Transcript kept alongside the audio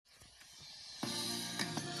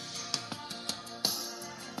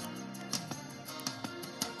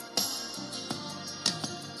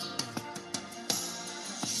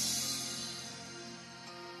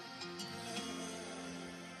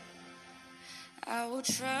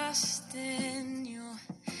will trust in you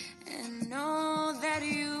and know that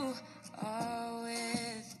you are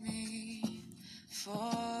with me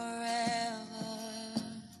forever.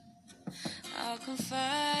 I'll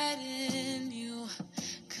confide in you,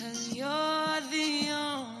 'cause you're the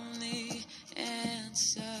only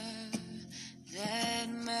answer that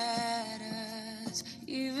matters,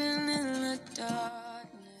 even in the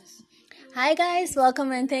darkness. Hi guys,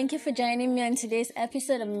 welcome and thank you for joining me on today's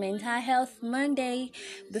episode of Mental Health Monday.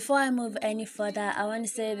 Before I move any further, I want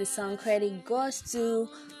to say the song credit goes to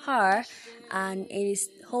her, and it is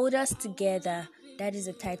Hold Us Together. That is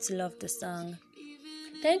the title of the song.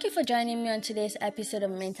 Thank you for joining me on today's episode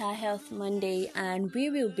of Mental Health Monday, and we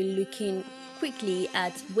will be looking quickly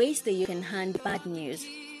at ways that you can handle bad news.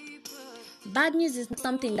 Bad news is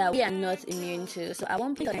something that we are not immune to, so I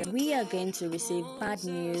won't think that we are going to receive bad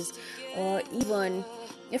news, or even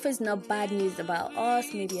if it's not bad news about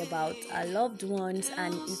us, maybe about our loved ones,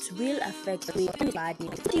 and it will affect the way bad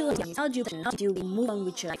news. How do you move on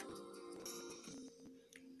with your life?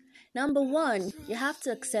 Number one, you have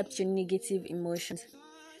to accept your negative emotions.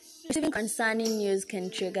 Receiving concerning news can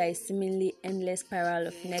trigger a seemingly endless spiral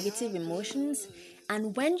of negative emotions,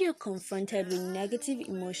 and when you're confronted with negative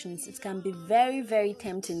emotions, it can be very, very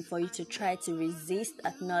tempting for you to try to resist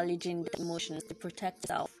acknowledging the emotions to protect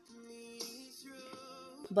yourself.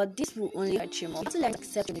 But this will only hurt you more. You have to learn to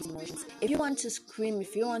accept these emotions. If you want to scream,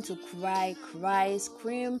 if you want to cry,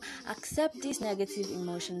 scream, accept these negative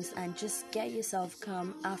emotions and just get yourself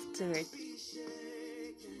calm after it.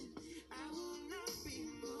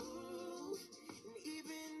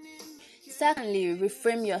 Secondly,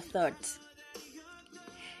 reframe your thoughts.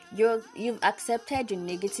 You've accepted your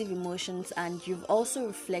negative emotions and you've also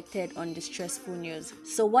reflected on the stressful news.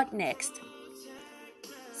 So what next?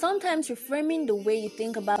 Sometimes reframing the way you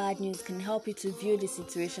think about bad news can help you to view the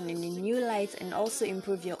situation in a new light and also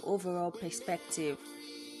improve your overall perspective.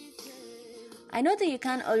 I know that you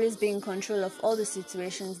can't always be in control of all the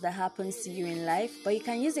situations that happens to you in life, but you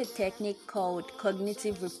can use a technique called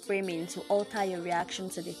cognitive reframing to alter your reaction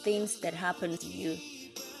to the things that happen to you.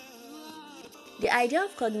 The idea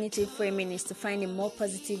of cognitive framing is to find a more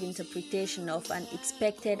positive interpretation of an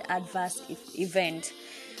expected adverse event.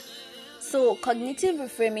 So, cognitive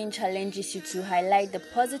reframing challenges you to highlight the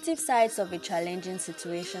positive sides of a challenging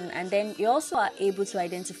situation, and then you also are able to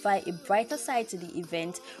identify a brighter side to the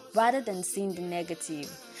event rather than seeing the negative.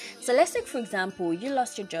 So, let's take for example, you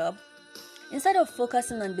lost your job. Instead of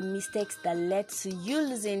focusing on the mistakes that led to you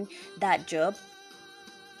losing that job,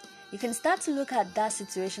 you can start to look at that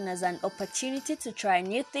situation as an opportunity to try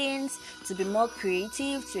new things, to be more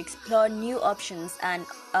creative, to explore new options, and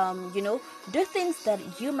do things that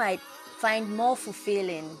you might find more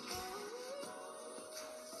fulfilling.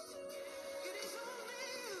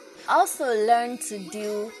 Also learn to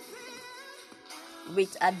deal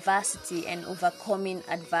with adversity and overcoming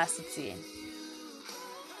adversity.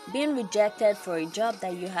 Being rejected for a job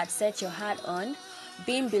that you had set your heart on,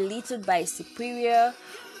 being belittled by a superior,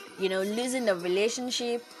 losing a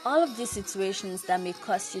relationship, all of these situations that may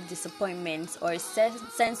cause you disappointment or a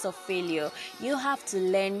sense of failure, you have to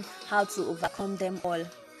learn how to overcome them all.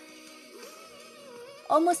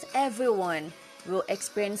 Almost everyone will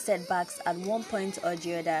experience setbacks at one point or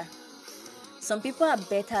the other. Some people are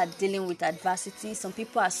better at dealing with adversity. Some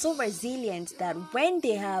people are so resilient that when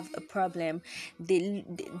they have a problem,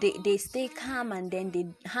 they stay calm and then they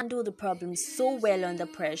handle the problem so well under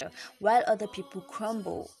pressure, while other people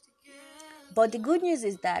crumble. But the good news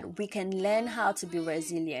is that we can learn how to be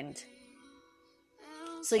resilient.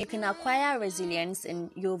 So you can acquire resilience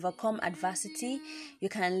and you overcome adversity. You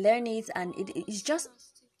can learn it, and it is just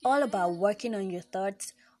all about working on your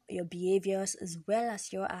thoughts, your behaviors, as well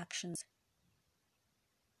as your actions.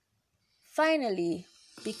 Finally,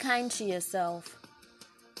 be kind to yourself.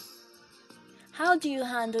 How do you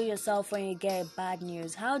handle yourself when you get bad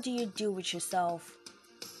news? How do you deal with yourself?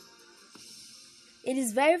 It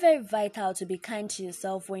is very, very vital to be kind to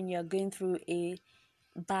yourself when you're going through a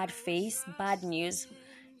bad phase, bad news.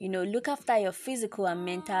 Look after your physical and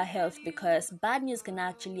mental health, because bad news can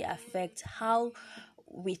actually affect how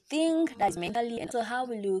we think, that is mentally, and also how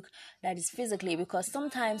we look, that is physically, because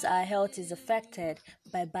sometimes our health is affected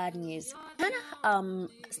by bad news. You can't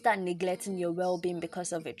start neglecting your well-being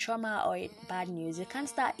because of a trauma or a bad news. You can't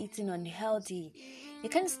start eating unhealthy. You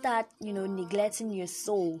can't start, neglecting your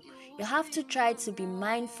soul. You have to try to be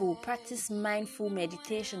mindful, practice mindful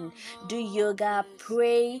meditation, do yoga,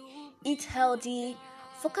 pray, eat healthy,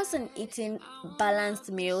 focus on eating balanced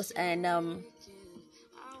meals and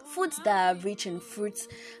foods that are rich in fruits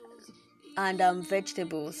and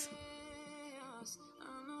vegetables.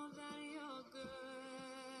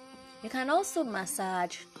 You can also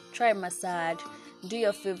try massage, do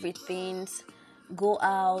your favorite things, go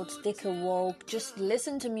out, take a walk, just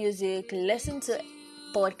listen to music, listen to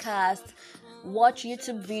podcasts, watch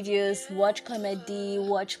YouTube videos, watch comedy,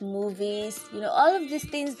 watch movies, all of these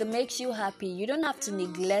things that makes you happy. You don't have to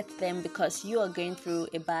neglect them because you are going through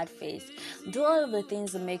a bad phase. Do all of the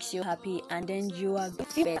things that makes you happy, and then you are going to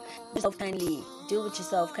feel yourself kindly. Deal with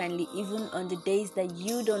yourself kindly, even on the days that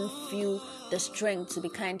you don't feel the strength to be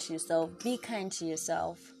kind to yourself. Be kind to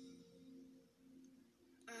yourself.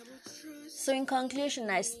 So in conclusion,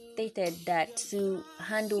 I stated that to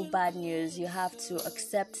handle bad news, you have to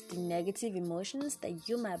accept the negative emotions that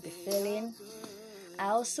you might be feeling. I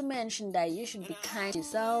also mentioned that you should be kind to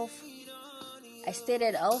yourself. I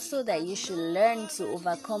stated also that you should learn to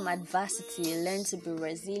overcome adversity, learn to be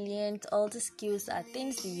resilient. All the skills are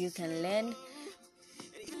things that you can learn.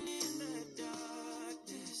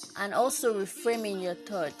 And also reframing your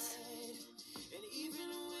thoughts.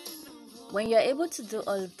 When you're able to do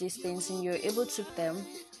all of these things and you're able to do them,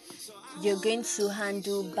 you're going to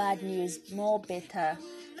handle bad news more better.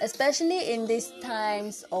 Especially in these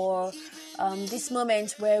times or these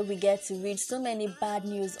moments where we get to read so many bad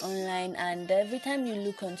news online, and every time you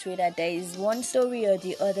look on Twitter, there is one story or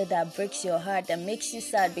the other that breaks your heart, that makes you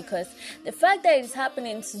sad, because the fact that it's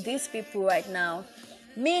happening to these people right now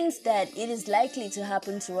means that it is likely to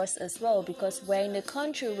happen to us as well, because we're in a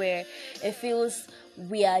country where it feels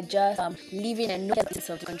we are just living in no place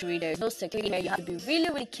of the country. There's no security here. You have to be really,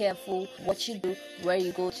 really careful what you do, where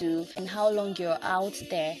you go to, and how long you're out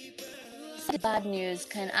there. So bad news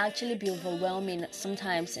can actually be overwhelming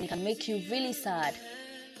sometimes, and it can make you really sad.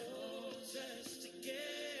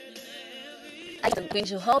 I'm going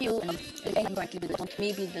to help you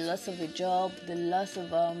maybe the loss of a job, the loss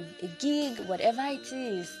of a gig, whatever it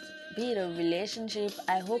is, be it a relationship.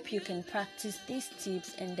 I hope you can practice these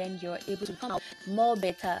tips, and then you're able to come out more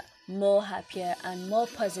better, more happier, and more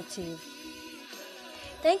positive.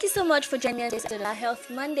 Thank you so much for joining us today on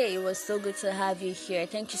Health Monday. It was so good to have you here.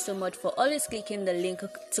 Thank you so much for always clicking the link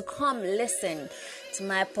to come listen to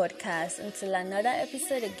my podcast. Until another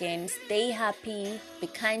episode again, stay happy, be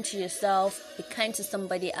kind to yourself, be kind to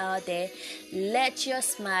somebody out there. Let your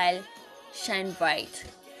smile shine bright.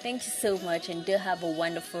 Thank you so much, and do have a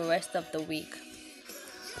wonderful rest of the week.